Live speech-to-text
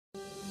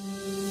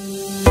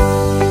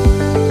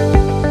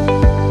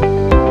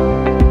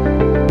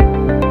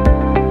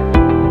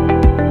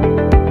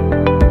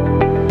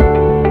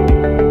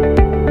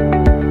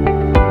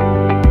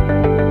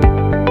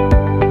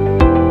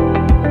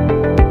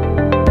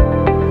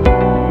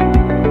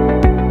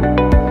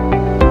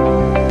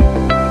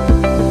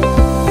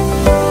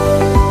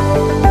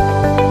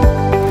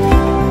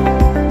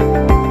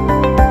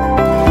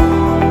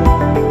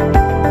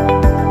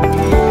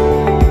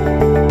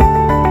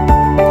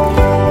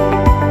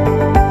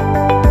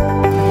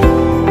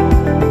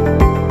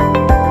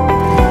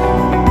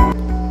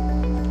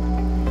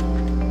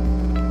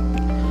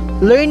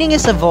Learning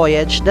is a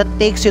voyage that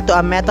takes you to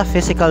a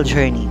metaphysical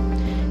journey.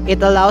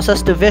 It allows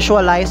us to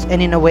visualize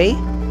and, in a way,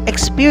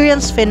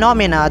 experience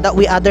phenomena that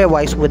we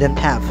otherwise wouldn't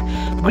have.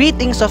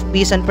 Greetings of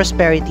peace and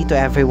prosperity to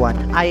everyone.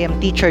 I am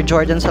teacher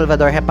Jordan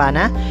Salvador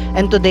Hepana,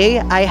 and today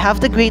I have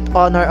the great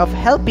honor of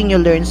helping you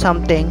learn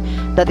something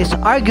that is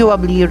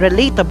arguably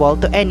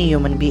relatable to any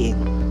human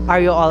being. Are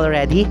you all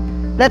ready?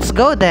 Let's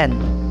go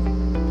then!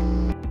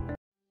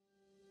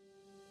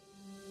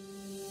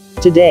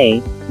 Today,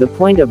 the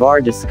point of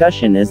our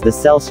discussion is the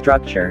cell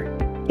structure.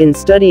 In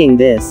studying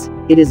this,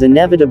 it is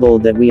inevitable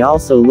that we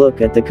also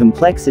look at the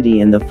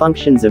complexity and the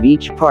functions of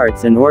each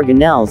parts and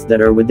organelles that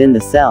are within the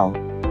cell.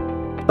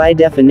 By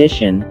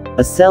definition,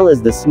 a cell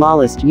is the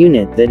smallest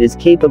unit that is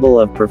capable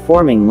of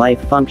performing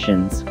life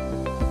functions.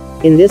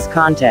 In this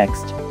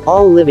context,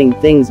 all living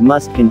things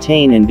must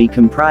contain and be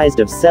comprised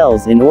of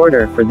cells in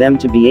order for them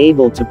to be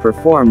able to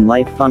perform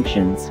life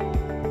functions.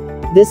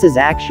 This is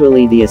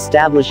actually the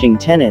establishing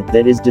tenet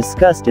that is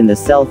discussed in the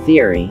cell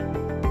theory.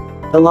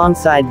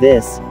 Alongside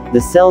this,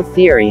 the cell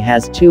theory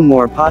has two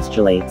more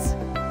postulates.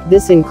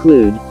 This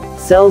include,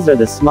 cells are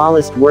the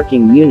smallest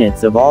working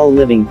units of all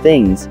living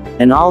things,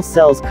 and all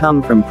cells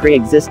come from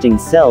pre-existing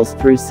cells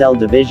through cell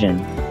division.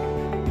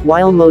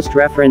 While most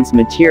reference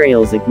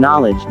materials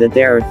acknowledge that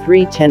there are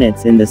three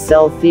tenets in the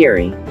cell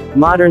theory,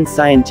 modern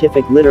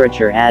scientific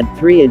literature add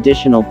three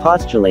additional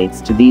postulates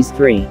to these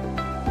three.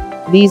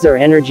 These are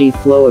energy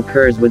flow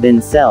occurs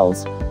within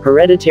cells,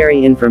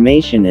 hereditary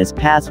information is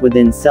passed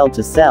within cell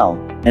to cell,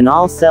 and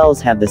all cells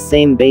have the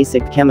same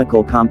basic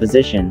chemical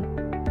composition.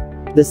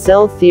 The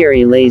cell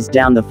theory lays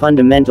down the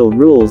fundamental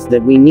rules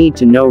that we need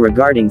to know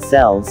regarding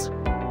cells.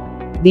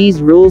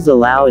 These rules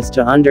allow us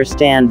to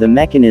understand the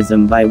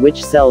mechanism by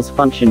which cells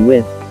function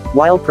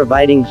while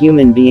providing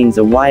human beings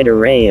a wide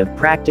array of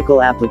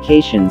practical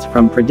applications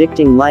from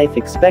predicting life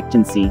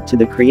expectancy to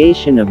the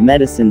creation of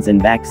medicines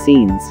and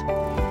vaccines.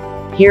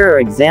 Here are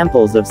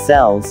examples of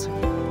cells.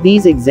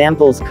 These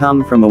examples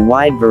come from a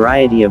wide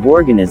variety of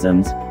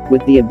organisms,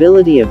 with the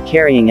ability of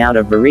carrying out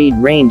a varied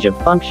range of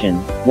function,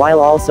 while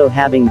also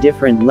having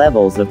different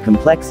levels of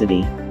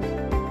complexity.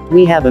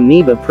 We have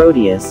amoeba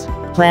proteus,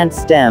 plant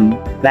stem,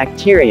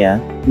 bacteria,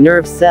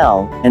 nerve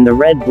cell, and the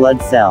red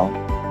blood cell.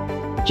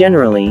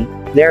 Generally,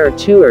 there are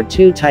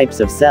two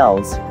types of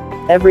cells.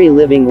 Every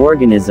living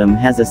organism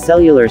has a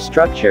cellular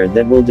structure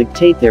that will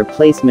dictate their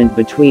placement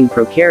between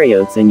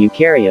prokaryotes and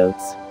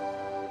eukaryotes.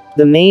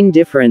 The main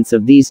difference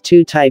of these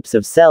two types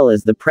of cell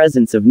is the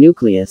presence of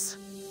nucleus.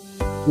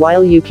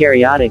 While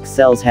eukaryotic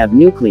cells have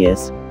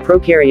nucleus,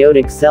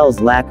 prokaryotic cells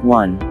lack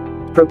one.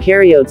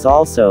 Prokaryotes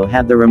also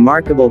have the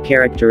remarkable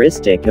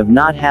characteristic of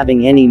not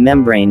having any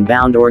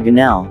membrane-bound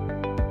organelle.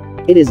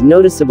 It is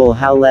noticeable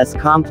how less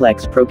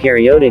complex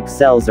prokaryotic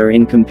cells are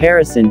in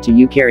comparison to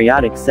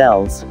eukaryotic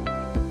cells.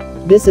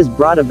 This is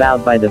brought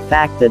about by the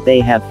fact that they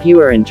have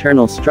fewer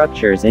internal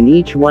structures, and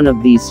each one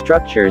of these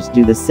structures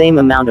do the same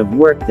amount of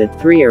work that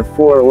 3 or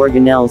 4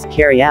 organelles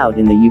carry out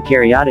in the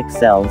eukaryotic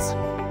cells.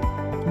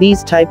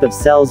 These type of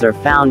cells are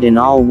found in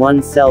all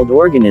one-celled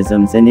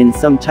organisms and in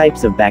some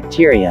types of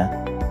bacteria.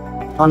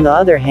 On the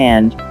other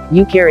hand,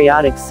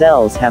 eukaryotic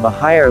cells have a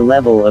higher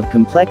level of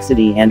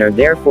complexity and are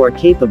therefore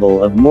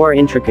capable of more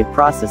intricate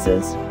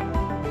processes.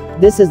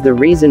 This is the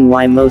reason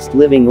why most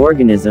living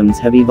organisms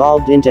have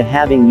evolved into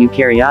having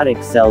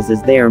eukaryotic cells,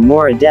 as they are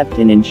more adept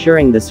in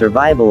ensuring the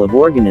survival of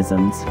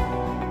organisms.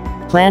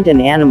 Plant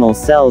and animal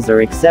cells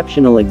are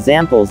exceptional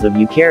examples of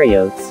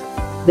eukaryotes.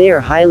 They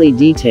are highly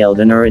detailed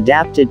and are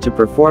adapted to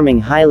performing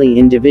highly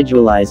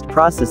individualized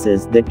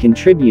processes that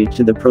contribute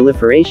to the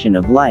proliferation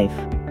of life.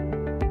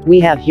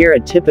 We have here a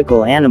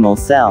typical animal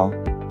cell.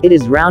 It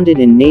is rounded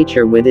in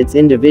nature with its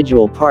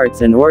individual parts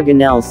and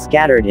organelles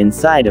scattered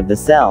inside of the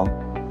cell.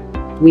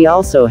 We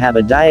also have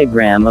a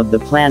diagram of the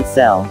plant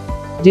cell.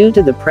 Due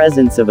to the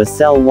presence of a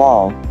cell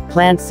wall,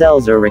 plant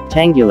cells are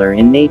rectangular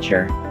in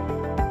nature.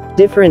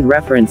 Different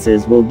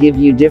references will give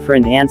you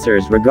different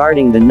answers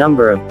regarding the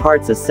number of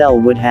parts a cell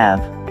would have.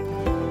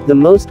 The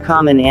most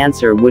common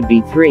answer would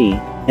be 3,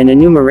 an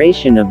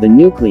enumeration of the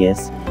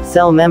nucleus,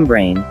 cell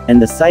membrane, and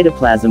the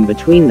cytoplasm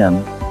between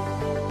them.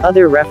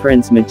 Other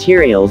reference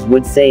materials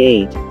would say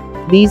 8.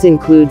 These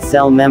include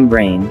cell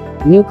membrane,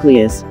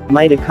 nucleus,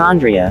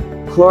 mitochondria,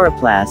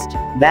 chloroplast,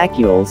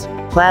 vacuoles,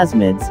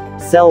 plasmids,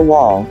 cell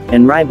wall,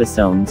 and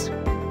ribosomes.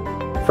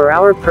 For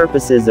our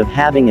purposes of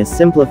having a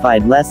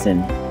simplified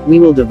lesson, we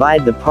will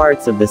divide the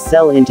parts of the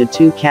cell into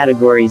 2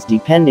 categories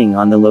depending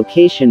on the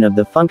location of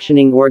the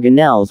functioning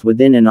organelles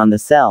within and on the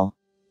cell.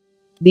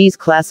 These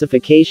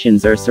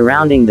classifications are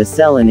surrounding the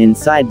cell and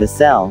inside the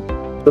cell.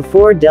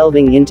 Before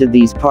delving into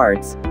these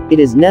parts, it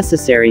is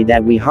necessary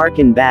that we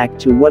harken back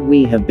to what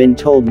we have been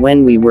told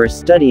when we were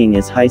studying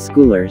as high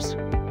schoolers.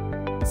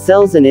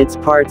 Cells and its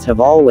parts have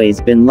always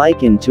been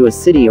likened to a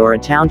city or a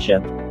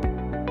township.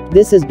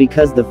 This is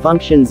because the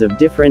functions of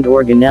different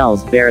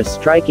organelles bear a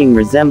striking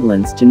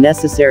resemblance to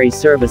necessary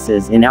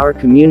services in our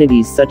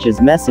communities, such as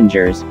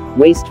messengers,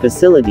 waste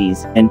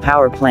facilities, and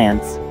power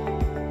plants.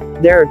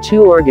 There are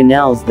 2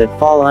 organelles that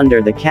fall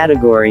under the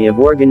category of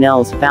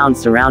organelles found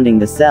surrounding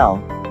the cell.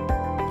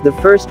 The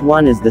first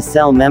one is the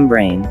cell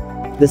membrane.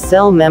 The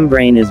cell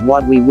membrane is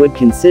what we would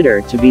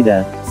consider to be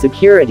the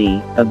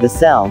security of the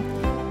cell.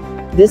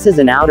 This is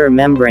an outer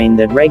membrane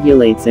that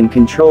regulates and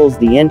controls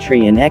the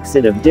entry and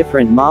exit of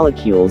different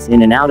molecules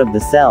in and out of the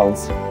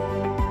cells.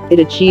 It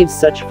achieves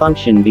such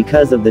function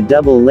because of the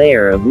double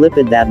layer of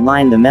lipid that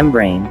line the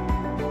membrane.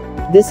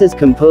 This is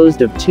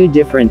composed of two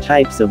different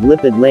types of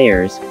lipid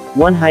layers,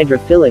 one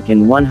hydrophilic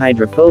and one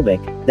hydrophobic,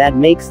 that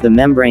makes the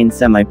membrane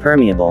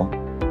semi-permeable.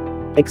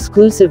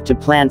 Exclusive to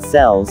plant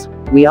cells,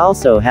 we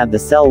also have the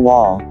cell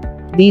wall.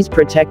 These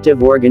protective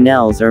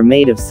organelles are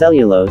made of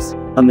cellulose,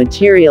 a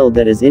material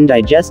that is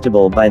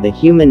indigestible by the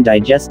human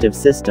digestive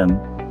system.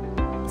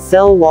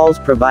 Cell walls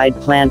provide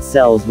plant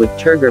cells with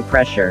turgor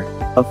pressure,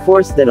 a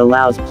force that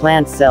allows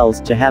plant cells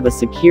to have a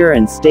secure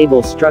and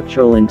stable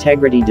structural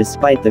integrity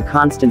despite the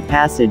constant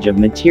passage of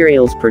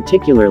materials,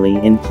 particularly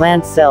in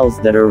plant cells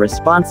that are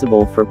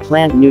responsible for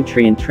plant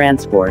nutrient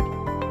transport.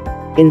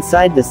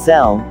 Inside the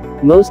cell,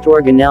 most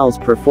organelles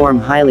perform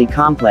highly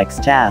complex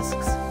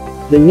tasks.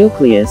 The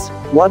nucleus,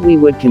 what we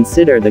would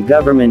consider the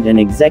government and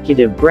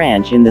executive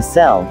branch in the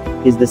cell,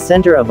 is the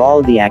center of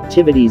all the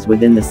activities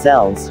within the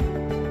cells.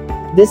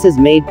 This is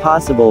made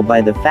possible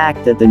by the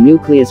fact that the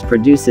nucleus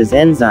produces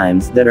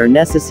enzymes that are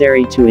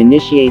necessary to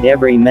initiate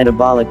every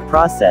metabolic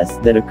process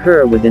that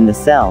occur within the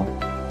cell.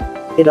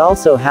 It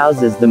also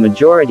houses the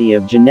majority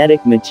of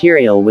genetic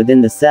material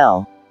within the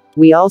cell.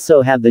 We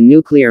also have the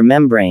nuclear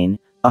membrane,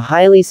 a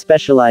highly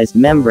specialized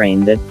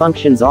membrane that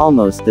functions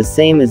almost the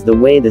same as the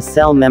way the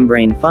cell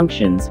membrane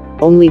functions,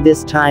 only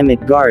this time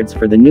it guards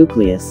for the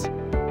nucleus.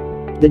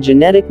 The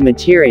genetic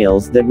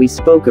materials that we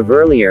spoke of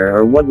earlier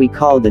are what we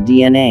call the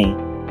DNA.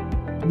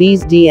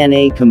 These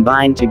DNA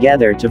combine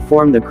together to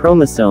form the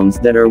chromosomes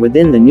that are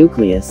within the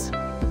nucleus.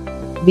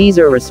 These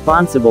are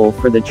responsible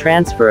for the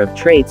transfer of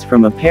traits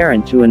from a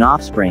parent to an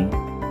offspring.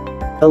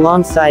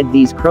 Alongside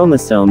these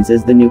chromosomes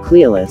is the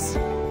nucleolus.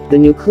 The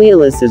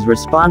nucleolus is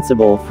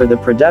responsible for the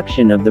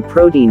production of the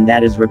protein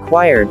that is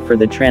required for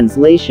the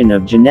translation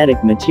of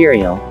genetic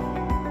material.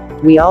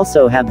 We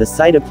also have the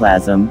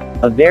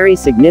cytoplasm, a very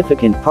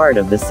significant part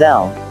of the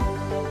cell.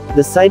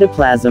 The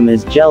cytoplasm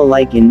is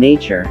gel-like in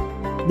nature.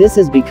 This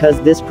is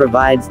because this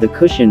provides the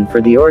cushion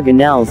for the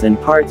organelles and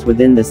parts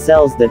within the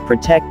cells that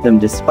protect them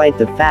despite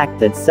the fact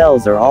that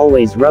cells are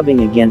always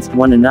rubbing against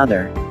one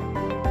another.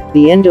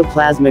 The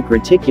endoplasmic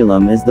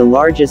reticulum is the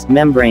largest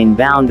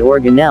membrane-bound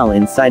organelle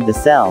inside the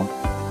cell.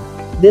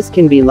 This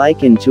can be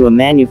likened to a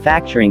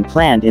manufacturing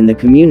plant in the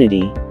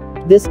community.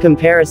 This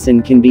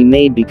comparison can be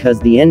made because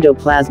the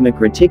endoplasmic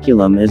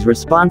reticulum is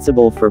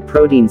responsible for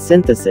protein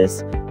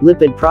synthesis,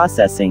 lipid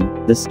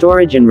processing, the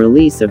storage and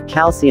release of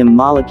calcium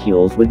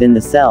molecules within the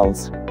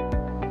cells.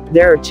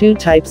 There are two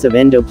types of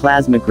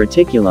endoplasmic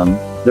reticulum,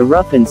 the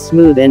rough and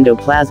smooth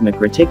endoplasmic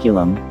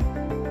reticulum.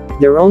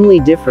 Their only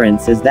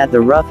difference is that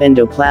the rough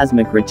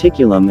endoplasmic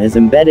reticulum is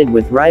embedded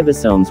with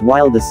ribosomes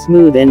while the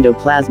smooth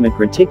endoplasmic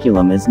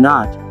reticulum is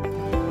not.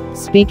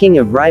 Speaking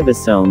of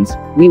ribosomes,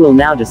 we will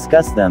now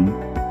discuss them.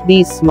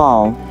 These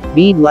small,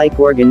 bead-like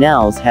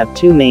organelles have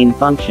two main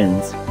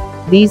functions.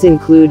 These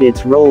include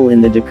its role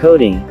in the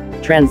decoding,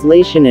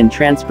 translation and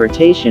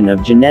transportation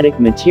of genetic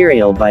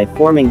material by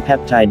forming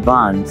peptide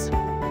bonds.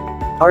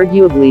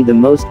 Arguably the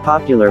most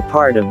popular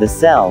part of the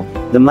cell,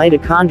 the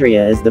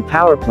mitochondria is the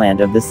power plant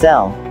of the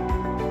cell.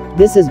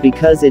 This is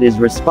because it is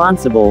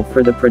responsible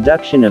for the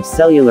production of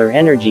cellular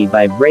energy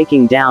by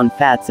breaking down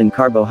fats and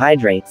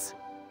carbohydrates.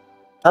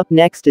 Up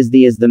next is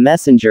the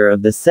messenger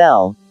of the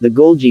cell, the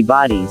Golgi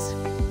bodies.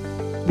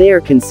 They are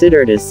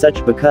considered as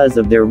such because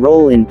of their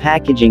role in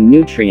packaging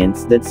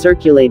nutrients that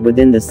circulate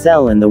within the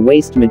cell and the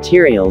waste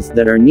materials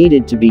that are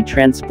needed to be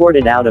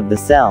transported out of the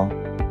cell.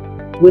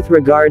 With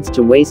regards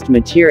to waste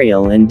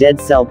material and dead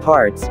cell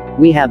parts,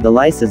 we have the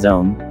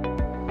lysosome.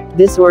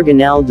 This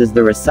organelle does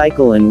the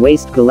recycle and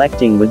waste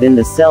collecting within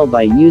the cell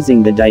by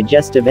using the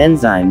digestive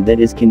enzyme that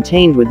is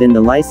contained within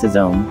the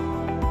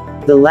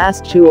lysosome. The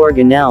last two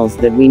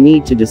organelles that we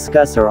need to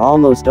discuss are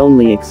almost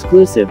only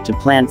exclusive to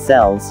plant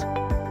cells.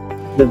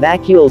 The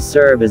vacuoles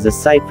serve as a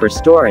site for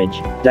storage,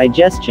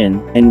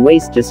 digestion, and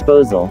waste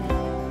disposal.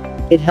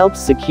 It helps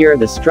secure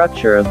the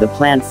structure of the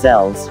plant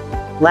cells.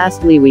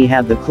 Lastly, we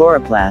have the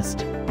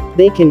chloroplast.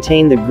 They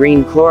contain the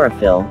green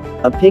chlorophyll,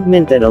 a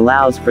pigment that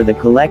allows for the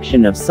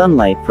collection of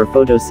sunlight for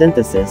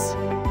photosynthesis.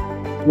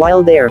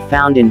 While they are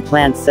found in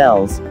plant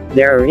cells,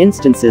 there are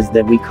instances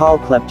that we call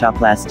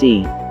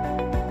kleptoplasty.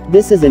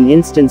 This is an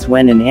instance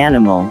when an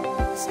animal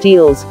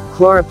steals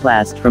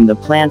chloroplast from the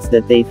plants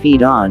that they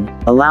feed on,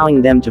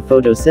 allowing them to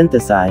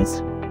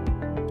photosynthesize.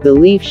 The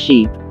leaf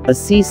sheep, a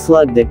sea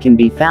slug that can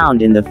be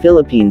found in the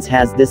Philippines,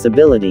 has this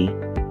ability.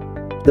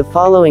 The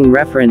following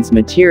reference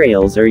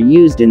materials are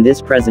used in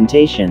this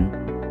presentation.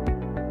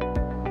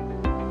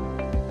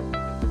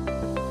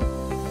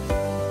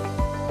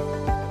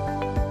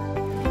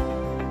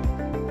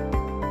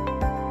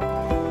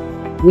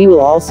 We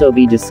will also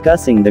be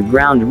discussing the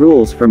ground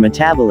rules for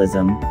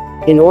metabolism.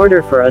 In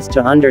order for us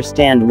to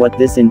understand what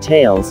this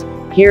entails,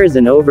 here is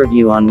an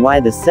overview on why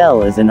the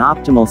cell is an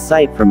optimal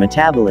site for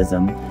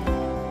metabolism.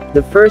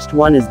 The first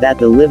one is that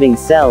the living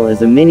cell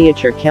is a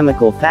miniature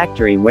chemical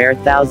factory where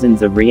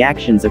thousands of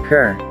reactions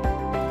occur.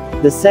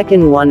 The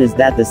second one is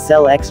that the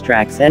cell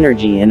extracts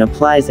energy and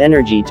applies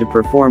energy to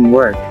perform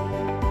work.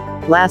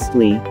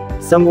 Lastly,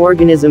 some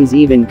organisms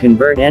even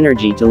convert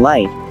energy to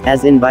light,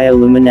 as in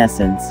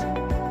bioluminescence.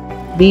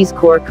 These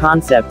core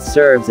concepts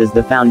serves as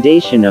the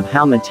foundation of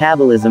how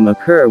metabolism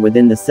occur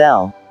within the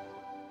cell.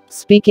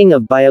 Speaking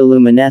of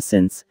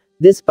bioluminescence,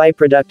 this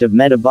byproduct of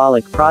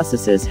metabolic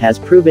processes has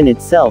proven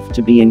itself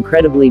to be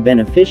incredibly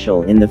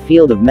beneficial in the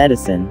field of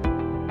medicine.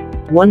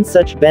 One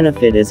such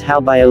benefit is how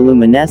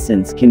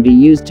bioluminescence can be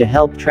used to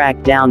help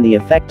track down the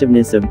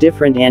effectiveness of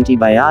different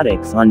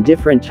antibiotics on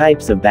different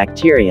types of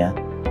bacteria.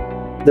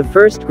 The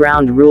first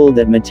ground rule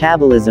that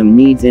metabolism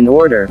needs in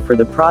order for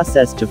the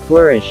process to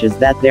flourish is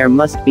that there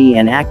must be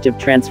an active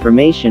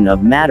transformation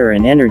of matter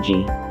and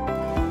energy.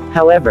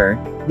 However,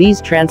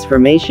 these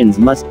transformations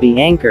must be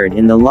anchored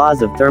in the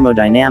laws of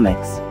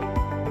thermodynamics.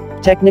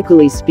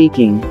 Technically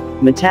speaking,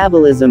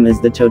 metabolism is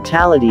the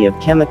totality of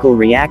chemical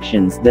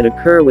reactions that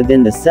occur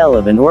within the cell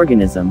of an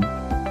organism.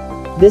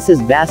 This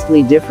is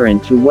vastly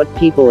different to what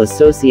people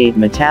associate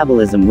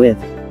metabolism with,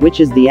 which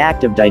is the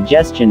act of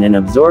digestion and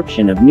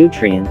absorption of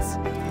nutrients.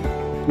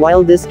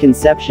 While this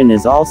conception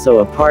is also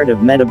a part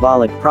of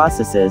metabolic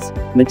processes,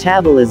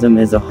 metabolism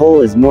as a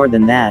whole is more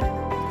than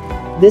that.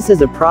 This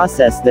is a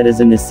process that is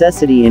a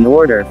necessity in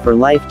order for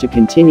life to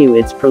continue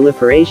its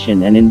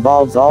proliferation and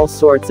involves all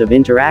sorts of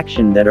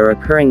interaction that are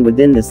occurring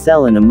within the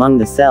cell and among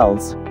the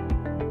cells.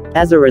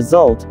 As a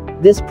result,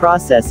 this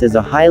process is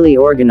a highly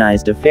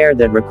organized affair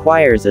that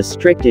requires a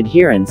strict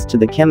adherence to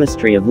the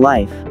chemistry of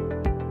life.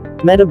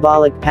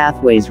 Metabolic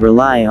pathways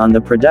rely on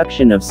the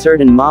production of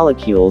certain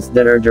molecules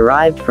that are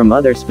derived from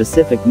other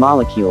specific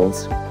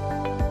molecules.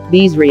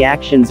 These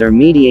reactions are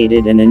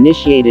mediated and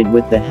initiated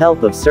with the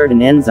help of certain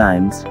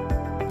enzymes.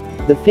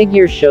 The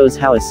figure shows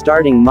how a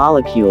starting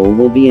molecule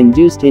will be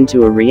induced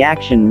into a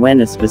reaction when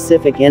a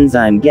specific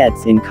enzyme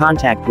gets in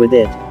contact with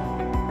it.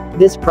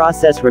 This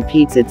process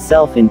repeats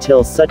itself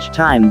until such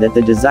time that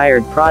the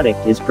desired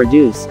product is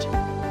produced.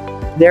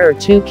 There are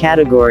two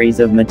categories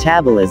of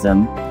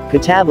metabolism: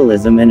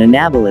 catabolism and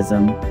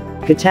anabolism.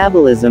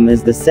 Catabolism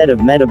is the set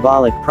of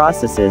metabolic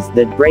processes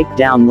that break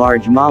down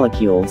large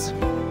molecules.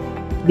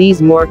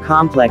 These more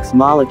complex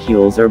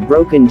molecules are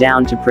broken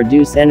down to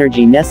produce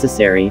energy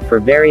necessary for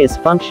various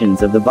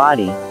functions of the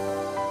body.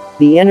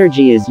 The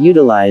energy is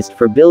utilized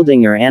for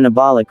building or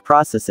anabolic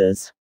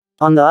processes.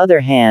 On the other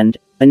hand,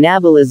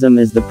 anabolism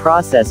is the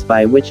process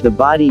by which the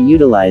body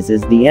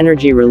utilizes the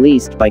energy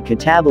released by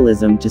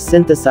catabolism to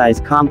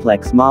synthesize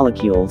complex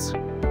molecules.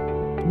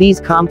 These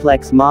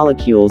complex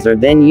molecules are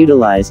then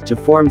utilized to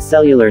form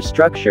cellular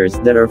structures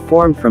that are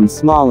formed from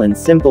small and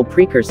simple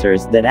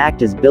precursors that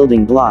act as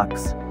building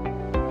blocks.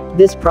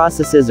 These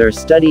processes are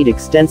studied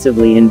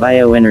extensively in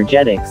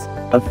bioenergetics,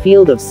 a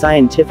field of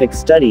scientific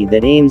study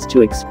that aims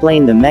to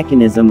explain the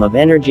mechanism of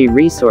energy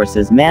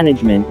resources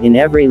management in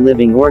every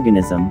living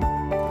organism.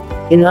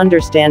 In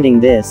understanding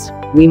this,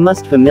 we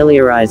must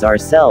familiarize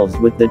ourselves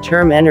with the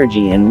term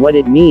energy and what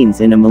it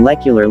means in a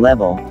molecular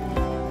level.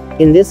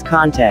 In this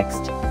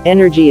context,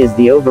 energy is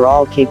the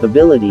overall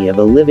capability of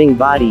a living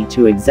body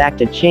to exact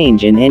a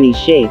change in any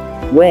shape,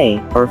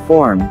 way, or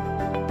form.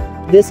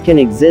 This can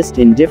exist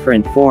in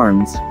different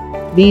forms.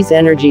 These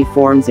energy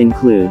forms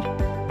include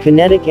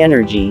kinetic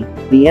energy,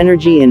 the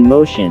energy in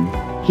motion;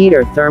 heat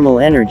or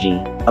thermal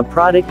energy, a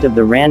product of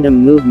the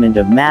random movement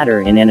of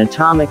matter in an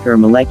atomic or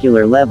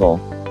molecular level;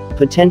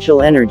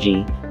 potential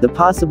energy, the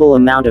possible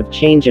amount of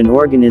change an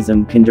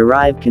organism can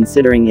derive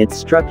considering its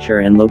structure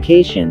and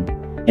location;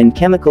 and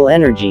chemical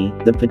energy,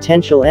 the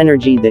potential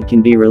energy that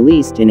can be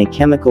released in a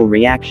chemical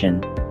reaction.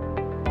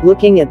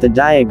 Looking at the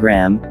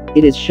diagram,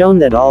 it is shown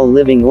that all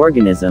living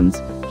organisms,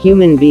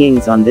 human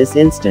beings on this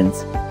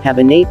instance, have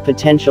innate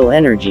potential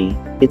energy,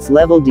 its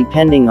level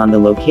depending on the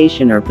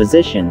location or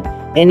position.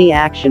 Any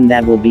action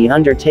that will be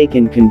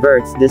undertaken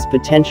converts this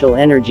potential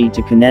energy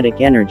to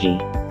kinetic energy.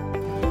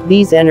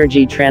 These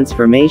energy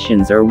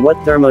transformations are what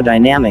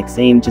thermodynamics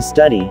aim to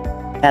study.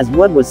 As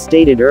what was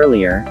stated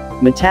earlier,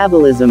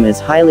 metabolism is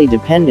highly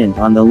dependent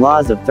on the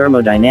laws of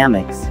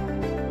thermodynamics.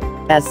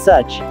 As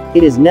such,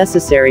 it is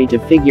necessary to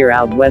figure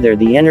out whether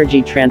the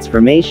energy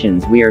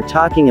transformations we are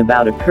talking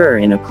about occur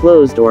in a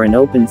closed or an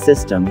open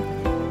system.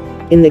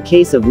 In the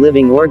case of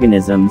living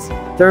organisms,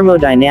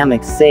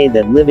 thermodynamics say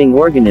that living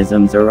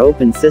organisms are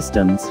open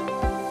systems.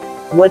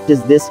 What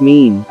does this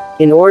mean?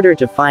 In order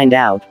to find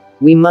out,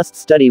 we must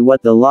study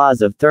what the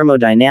laws of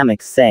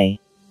thermodynamics say.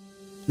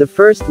 The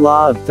first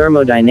law of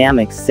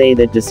thermodynamics say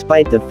that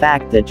despite the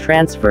fact that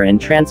transfer and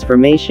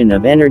transformation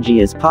of energy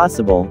is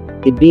possible,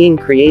 it being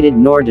created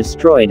nor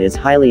destroyed is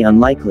highly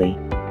unlikely.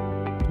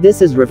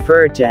 This is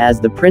referred to as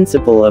the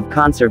principle of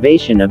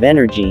conservation of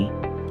energy.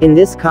 In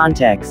this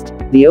context,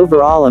 the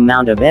overall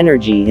amount of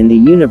energy in the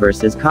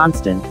universe is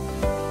constant.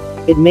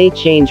 It may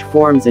change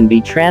forms and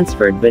be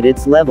transferred, but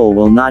its level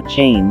will not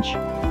change.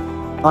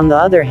 On the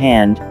other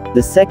hand,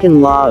 the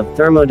second law of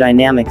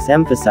thermodynamics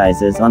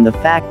emphasizes on the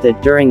fact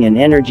that during an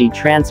energy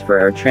transfer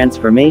or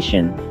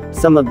transformation,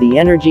 some of the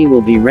energy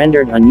will be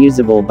rendered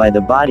unusable by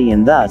the body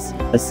and thus,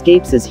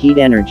 escapes as heat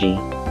energy.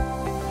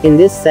 In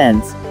this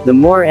sense, the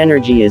more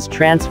energy is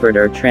transferred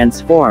or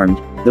transformed,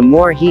 the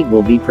more heat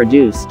will be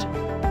produced.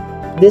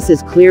 This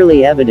is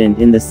clearly evident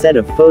in the set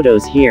of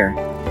photos here.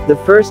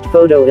 The first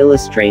photo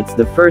illustrates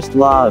the first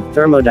law of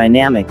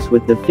thermodynamics,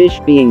 with the fish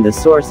being the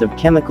source of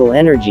chemical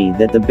energy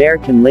that the bear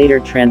can later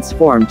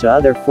transform to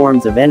other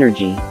forms of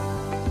energy.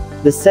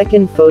 The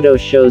second photo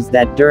shows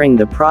that during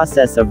the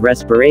process of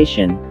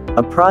respiration,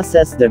 a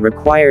process that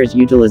requires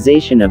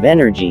utilization of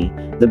energy,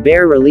 the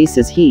bear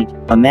releases heat,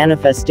 a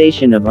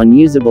manifestation of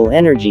unusable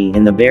energy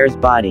in the bear's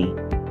body.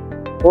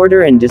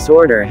 Order and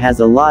disorder has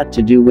a lot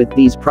to do with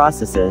these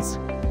processes.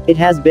 It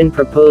has been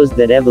proposed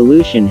that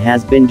evolution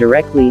has been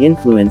directly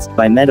influenced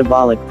by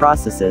metabolic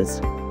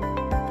processes.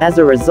 As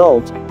a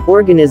result,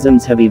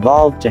 organisms have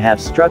evolved to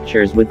have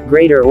structures with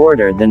greater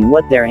order than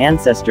what their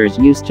ancestors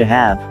used to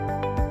have.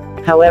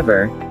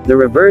 However, the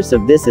reverse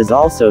of this is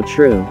also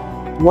true.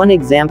 One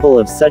example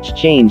of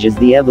such change is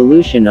the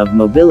evolution of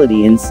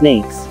mobility in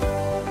snakes.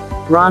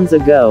 Eons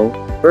ago,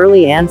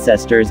 early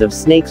ancestors of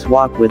snakes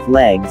walk with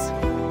legs.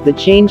 The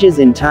changes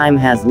in time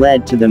has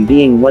led to them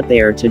being what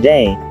they are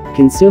today,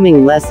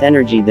 consuming less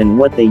energy than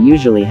what they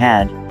usually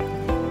had.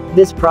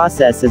 This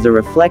process is a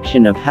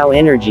reflection of how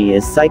energy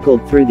is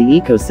cycled through the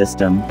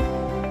ecosystem.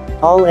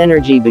 All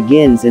energy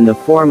begins in the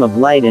form of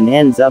light and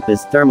ends up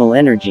as thermal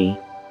energy.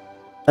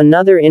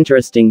 Another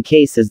interesting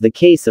case is the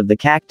case of the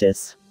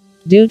cactus.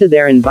 Due to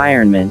their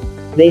environment,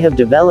 they have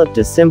developed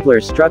a simpler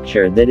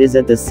structure that is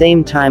at the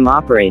same time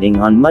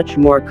operating on much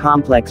more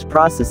complex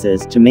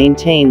processes to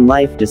maintain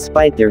life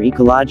despite their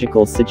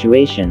ecological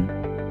situation.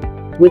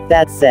 With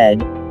that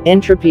said,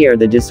 entropy, or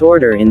the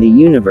disorder in the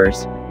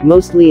universe,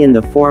 mostly in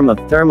the form of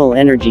thermal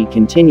energy,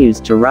 continues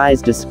to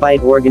rise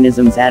despite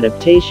organisms'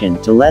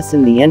 adaptation to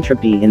lessen the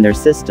entropy in their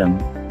system.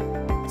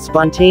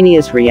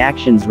 Spontaneous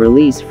reactions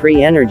release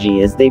free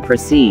energy as they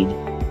proceed.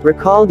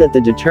 Recall that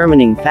the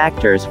determining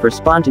factors for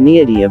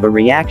spontaneity of a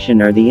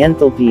reaction are the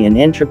enthalpy and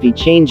entropy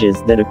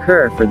changes that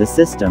occur for the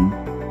system.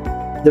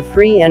 The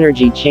free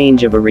energy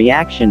change of a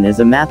reaction is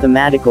a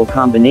mathematical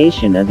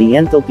combination of the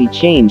enthalpy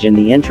change and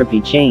the entropy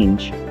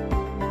change.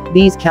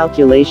 These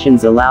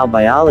calculations allow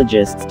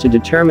biologists to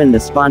determine the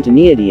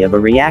spontaneity of a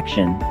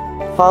reaction.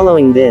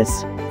 Following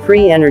this,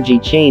 free energy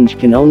change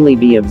can only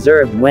be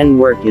observed when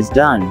work is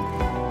done.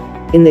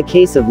 In the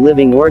case of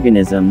living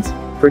organisms,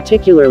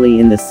 particularly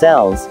in the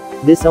cells,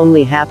 this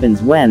only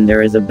happens when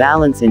there is a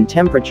balance in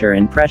temperature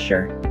and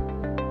pressure.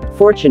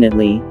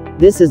 Fortunately,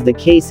 this is the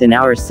case in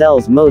our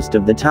cells most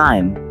of the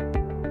time.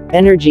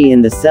 Energy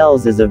in the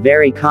cells is a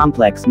very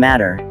complex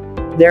matter.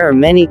 There are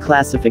many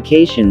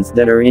classifications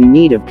that are in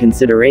need of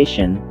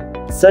consideration.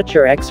 Such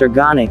are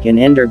exergonic and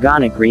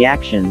endergonic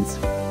reactions.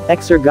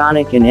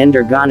 Exergonic and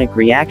endergonic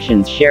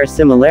reactions share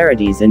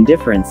similarities and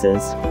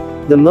differences.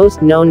 The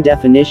most known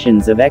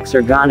definitions of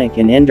exergonic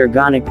and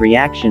endergonic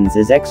reactions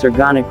is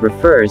exergonic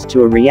refers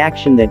to a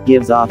reaction that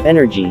gives off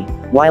energy,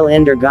 while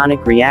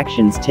endergonic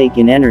reactions take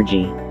in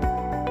energy.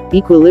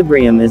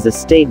 Equilibrium is a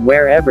state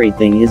where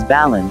everything is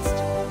balanced.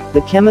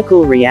 The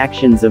chemical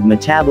reactions of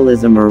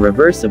metabolism are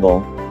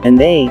reversible, and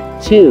they,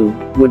 too,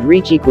 would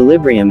reach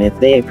equilibrium if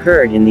they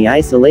occurred in the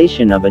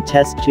isolation of a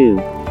test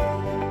tube.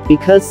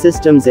 Because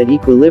systems at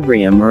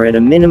equilibrium are at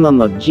a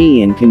minimum of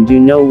G and can do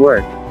no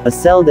work, a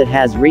cell that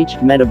has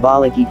reached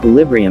metabolic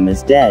equilibrium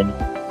is dead.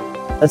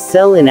 A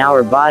cell in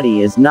our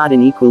body is not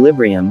in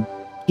equilibrium.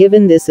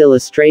 Given this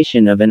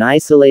illustration of an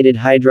isolated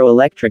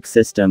hydroelectric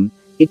system,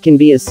 it can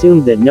be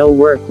assumed that no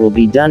work will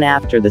be done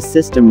after the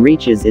system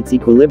reaches its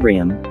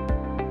equilibrium.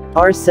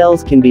 Our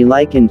cells can be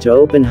likened to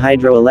open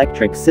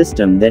hydroelectric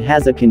system that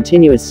has a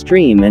continuous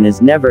stream and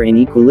is never in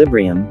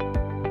equilibrium.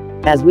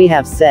 As we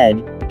have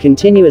said,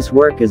 continuous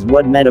work is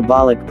what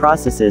metabolic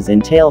processes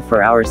entail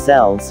for our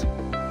cells.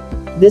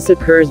 This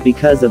occurs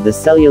because of the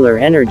cellular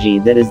energy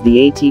that is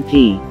the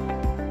ATP.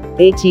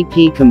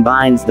 ATP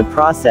combines the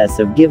process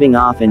of giving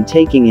off and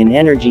taking in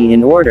energy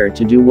in order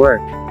to do work.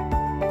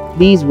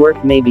 These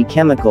work may be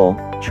chemical,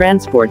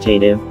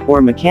 transportative,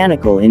 or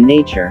mechanical in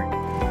nature.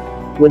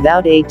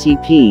 Without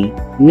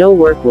ATP, no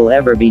work will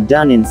ever be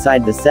done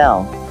inside the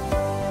cell.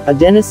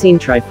 Adenosine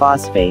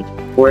triphosphate,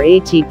 or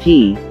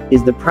ATP,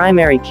 is the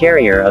primary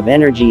carrier of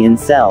energy in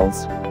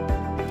cells.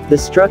 The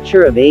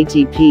structure of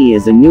ATP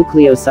is a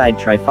nucleoside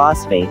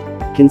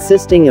triphosphate,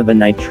 consisting of a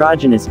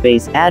nitrogenous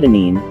base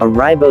adenine, a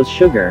ribose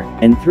sugar,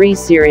 and 3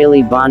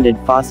 serially bonded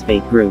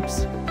phosphate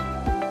groups.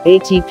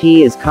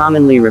 ATP is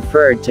commonly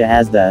referred to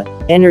as the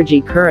energy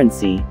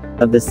currency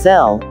of the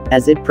cell,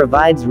 as it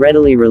provides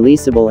readily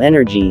releasable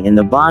energy in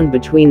the bond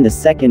between the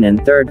second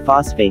and third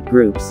phosphate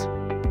groups.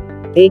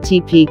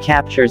 ATP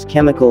captures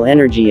chemical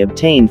energy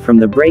obtained from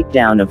the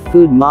breakdown of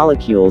food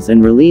molecules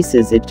and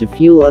releases it to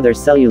fuel other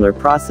cellular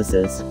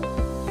processes.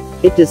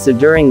 It does so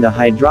during the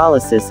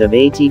hydrolysis of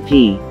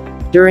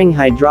ATP. During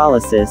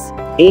hydrolysis,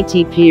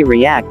 ATP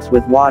reacts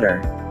with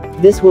water.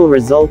 This will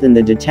result in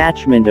the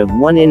detachment of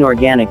one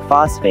inorganic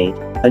phosphate,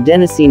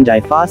 adenosine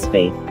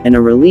diphosphate, and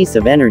a release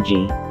of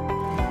energy.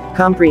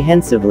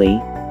 Comprehensively,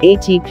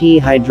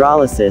 ATP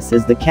hydrolysis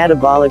is the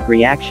catabolic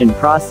reaction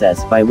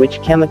process by which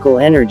chemical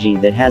energy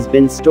that has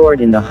been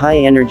stored in the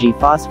high-energy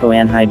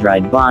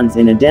phosphoanhydride bonds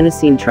in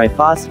adenosine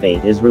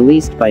triphosphate is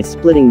released by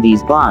splitting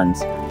these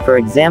bonds, for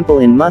example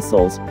in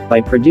muscles, by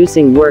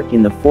producing work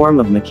in the form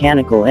of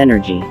mechanical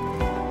energy.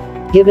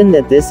 Given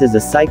that this is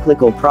a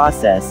cyclical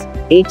process,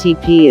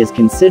 ATP is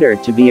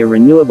considered to be a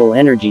renewable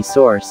energy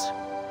source.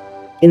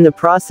 In the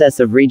process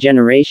of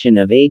regeneration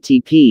of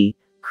ATP,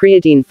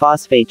 creatine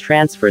phosphate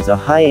transfers a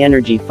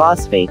high-energy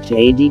phosphate to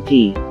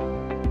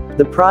ADP.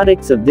 The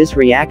products of this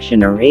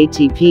reaction are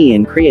ATP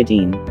and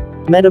creatine.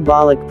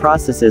 Metabolic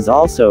processes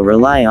also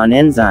rely on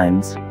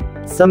enzymes.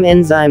 Some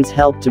enzymes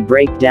help to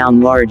break down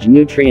large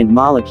nutrient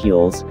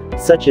molecules,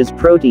 such as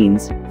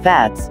proteins,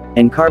 fats,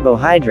 and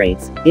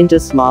carbohydrates, into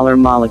smaller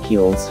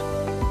molecules.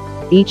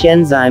 Each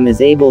enzyme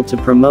is able to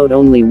promote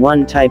only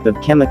one type of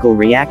chemical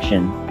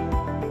reaction.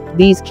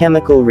 These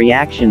chemical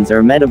reactions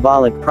are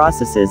metabolic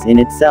processes in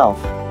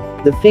itself.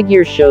 The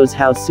figure shows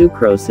how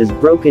sucrose is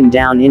broken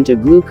down into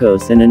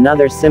glucose and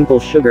another simple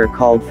sugar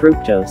called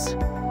fructose.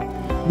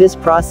 This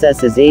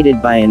process is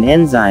aided by an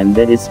enzyme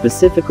that is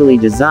specifically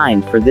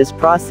designed for this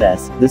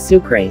process, the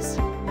sucrase.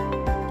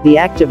 The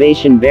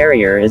activation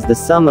barrier is the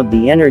sum of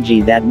the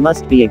energy that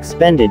must be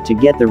expended to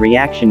get the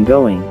reaction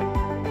going.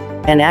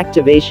 An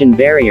activation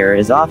barrier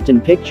is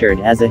often pictured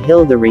as a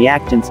hill the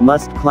reactants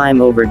must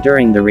climb over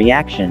during the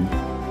reaction.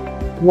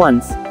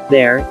 Once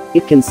there,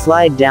 it can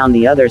slide down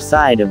the other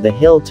side of the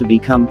hill to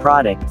become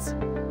products.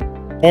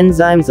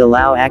 Enzymes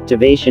allow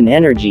activation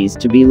energies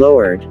to be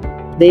lowered.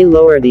 They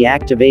lower the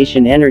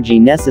activation energy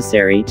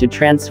necessary to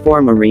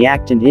transform a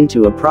reactant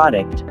into a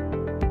product.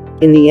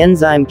 In the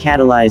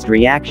enzyme-catalyzed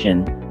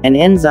reaction, an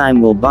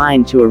enzyme will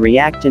bind to a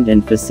reactant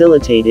and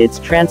facilitate its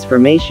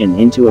transformation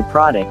into a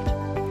product.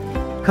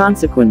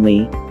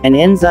 Consequently, an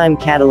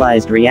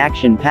enzyme-catalyzed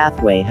reaction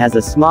pathway has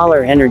a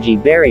smaller energy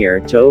barrier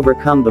to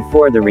overcome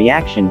before the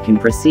reaction can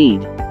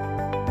proceed.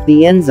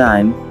 The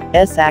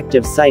enzyme's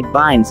active site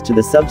binds to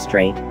the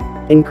substrate.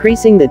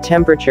 Increasing the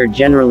temperature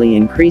generally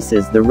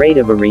increases the rate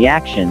of a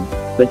reaction,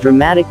 but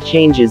dramatic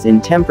changes in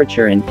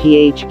temperature and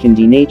pH can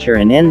denature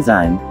an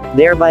enzyme,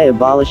 thereby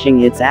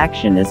abolishing its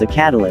action as a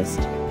catalyst.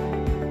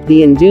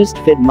 The induced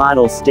fit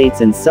model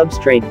states an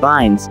substrate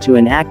binds to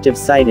an active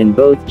site and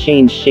both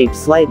change shape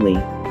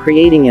slightly,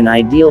 creating an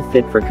ideal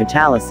fit for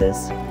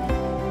catalysis.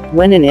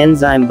 When an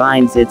enzyme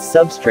binds its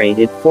substrate,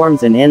 it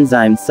forms an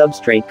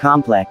enzyme-substrate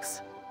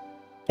complex.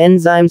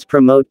 Enzymes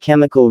promote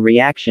chemical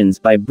reactions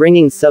by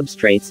bringing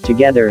substrates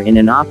together in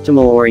an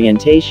optimal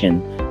orientation,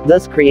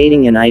 thus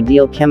creating an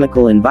ideal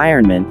chemical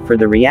environment for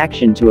the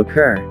reaction to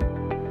occur.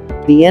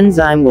 The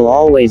enzyme will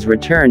always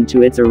return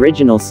to its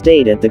original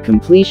state at the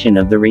completion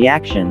of the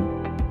reaction.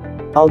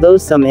 Although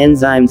some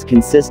enzymes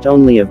consist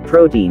only of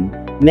protein,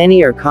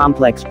 many are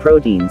complex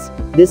proteins.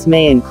 This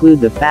may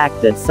include the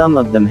fact that some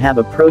of them have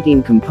a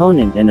protein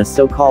component and a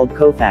so-called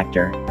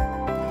cofactor.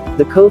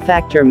 The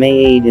cofactor may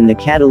aid in the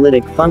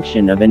catalytic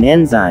function of an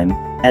enzyme,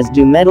 as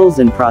do metals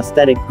and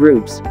prosthetic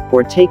groups,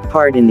 or take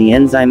part in the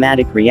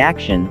enzymatic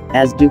reaction,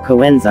 as do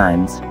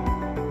coenzymes.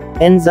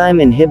 Enzyme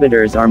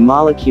inhibitors are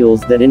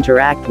molecules that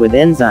interact with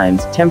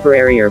enzymes,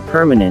 temporary or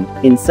permanent,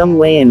 in some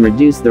way and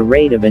reduce the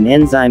rate of an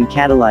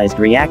enzyme-catalyzed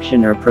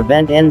reaction or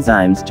prevent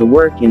enzymes to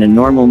work in a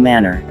normal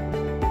manner.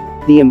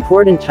 The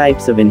important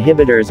types of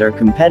inhibitors are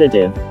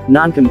competitive,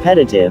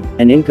 non-competitive,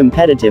 and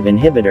incompetitive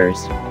inhibitors.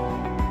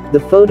 The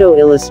photo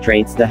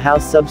illustrates how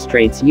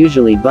substrates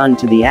usually bind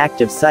to the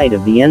active site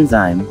of the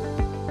enzyme.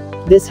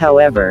 This,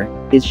 however,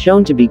 is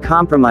shown to be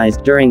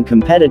compromised during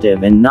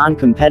competitive and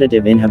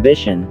non-competitive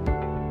inhibition.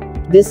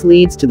 This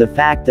leads to the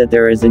fact that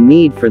there is a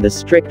need for the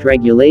strict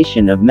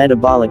regulation of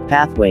metabolic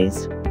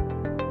pathways.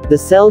 The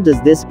cell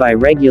does this by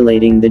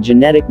regulating the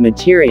genetic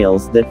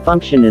materials that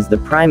function as the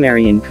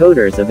primary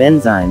encoders of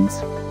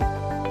enzymes.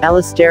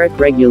 Allosteric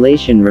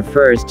regulation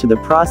refers to the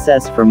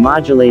process for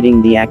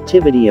modulating the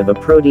activity of a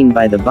protein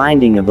by the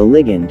binding of a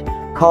ligand,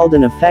 called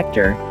an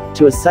effector,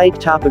 to a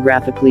site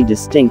topographically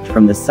distinct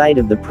from the site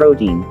of the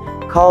protein,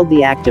 called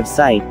the active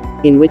site,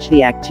 in which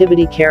the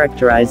activity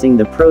characterizing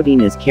the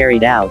protein is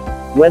carried out,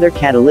 whether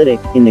catalytic,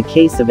 in the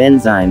case of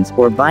enzymes,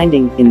 or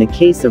binding, in the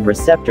case of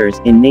receptors,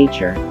 in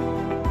nature.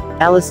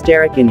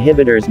 Allosteric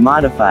inhibitors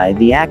modify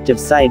the active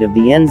site of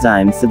the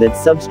enzyme so that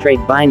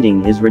substrate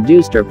binding is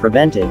reduced or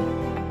prevented.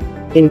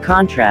 In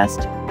contrast,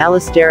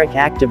 allosteric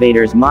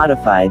activators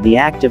modify the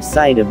active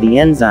site of the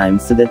enzyme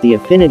so that the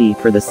affinity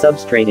for the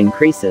substrate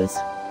increases.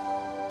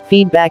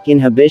 Feedback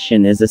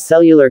inhibition is a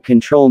cellular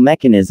control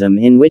mechanism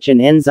in which an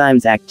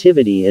enzyme's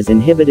activity is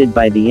inhibited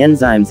by the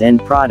enzyme's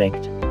end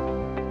product.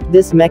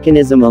 This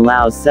mechanism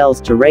allows cells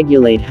to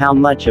regulate how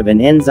much of an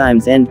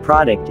enzyme's end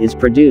product is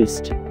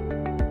produced.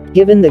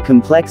 Given the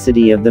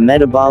complexity of the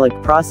metabolic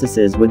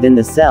processes within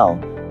the cell,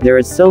 there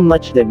is so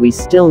much that we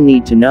still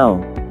need to know.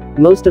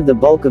 Most of the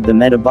bulk of the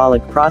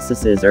metabolic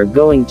processes are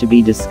going to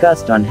be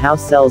discussed on how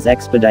cells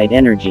expedite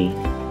energy.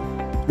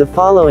 The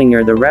following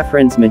are the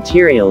reference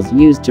materials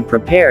used to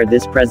prepare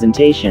this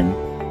presentation.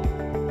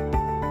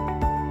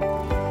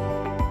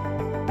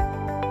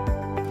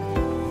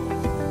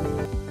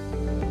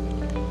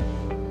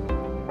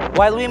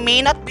 While we may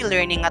not be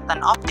learning at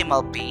an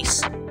optimal pace,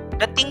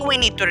 the thing we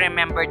need to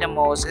remember the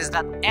most is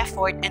that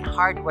effort and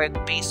hard work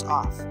pays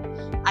off.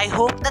 I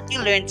hope that you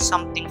learned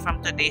something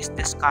from today's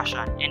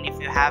discussion, and if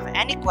you have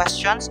any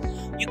questions,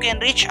 you can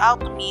reach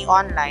out to me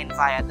online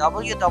via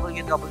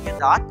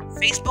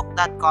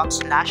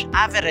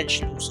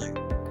www.facebook.com/averageloser.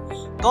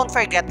 Don't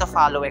forget to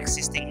follow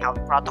existing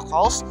health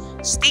protocols,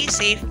 stay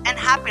safe, and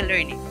happy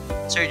learning.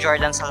 Sir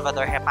Jordan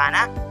Salvador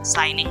Hepana,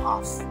 signing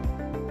off.